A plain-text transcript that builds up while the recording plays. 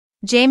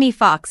Jamie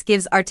Foxx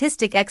gives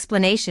artistic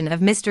explanation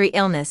of mystery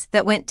illness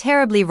that went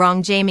terribly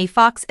wrong. Jamie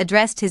Foxx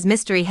addressed his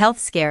mystery health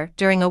scare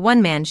during a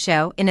one-man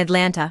show in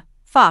Atlanta.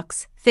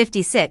 Foxx,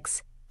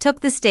 56,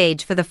 took the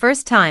stage for the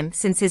first time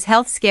since his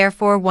health scare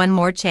for One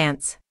More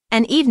Chance.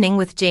 An evening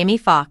with Jamie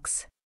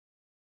Foxx.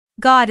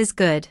 God is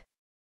good.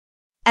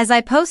 As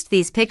I post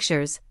these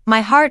pictures,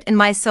 my heart and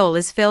my soul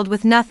is filled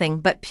with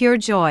nothing but pure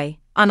joy.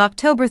 On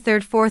October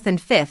 3rd, 4th and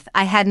 5th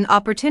I had an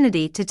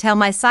opportunity to tell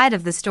my side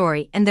of the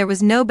story, and there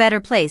was no better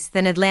place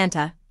than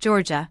Atlanta,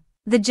 Georgia,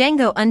 the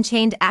Django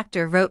Unchained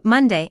actor wrote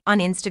Monday on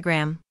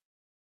Instagram.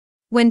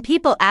 When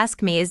people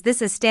ask me is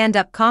this a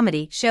stand-up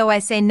comedy show, I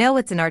say no,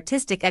 it's an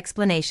artistic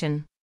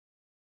explanation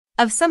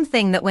of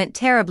something that went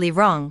terribly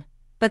wrong,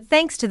 but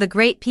thanks to the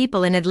great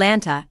people in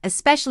Atlanta,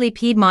 especially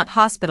Piedmont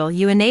Hospital,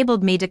 you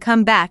enabled me to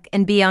come back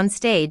and be on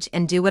stage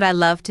and do what I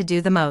love to do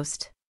the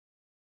most.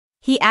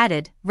 He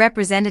added.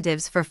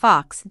 Representatives for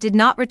Fox did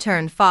not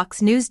return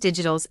Fox News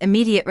Digital's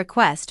immediate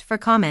request for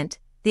comment.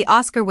 The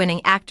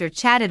Oscar-winning actor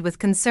chatted with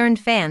concerned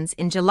fans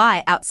in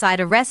July outside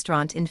a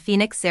restaurant in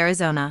Phoenix,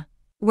 Arizona,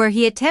 where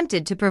he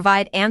attempted to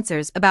provide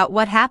answers about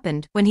what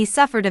happened when he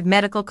suffered a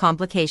medical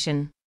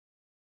complication.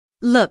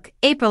 Look,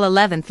 April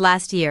 11th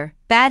last year,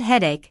 bad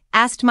headache,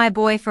 asked my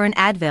boy for an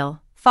Advil,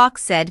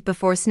 Fox said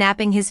before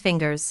snapping his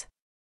fingers.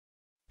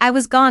 I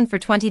was gone for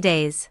 20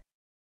 days.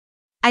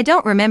 I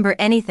don't remember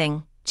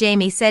anything,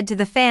 Jamie said to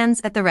the fans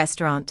at the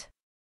restaurant.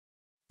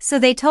 So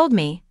they told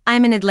me,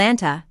 I'm in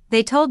Atlanta,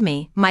 they told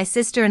me, my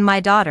sister and my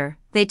daughter,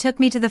 they took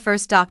me to the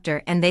first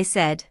doctor and they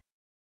said,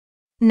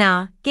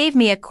 nah, gave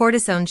me a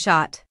cortisone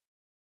shot.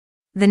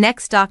 The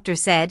next doctor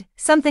said,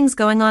 something's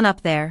going on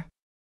up there.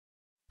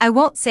 I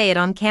won't say it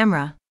on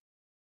camera.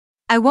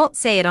 I won't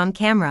say it on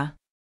camera.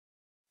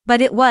 But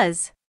it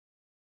was.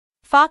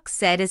 Fox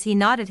said as he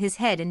nodded his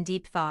head in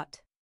deep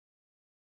thought.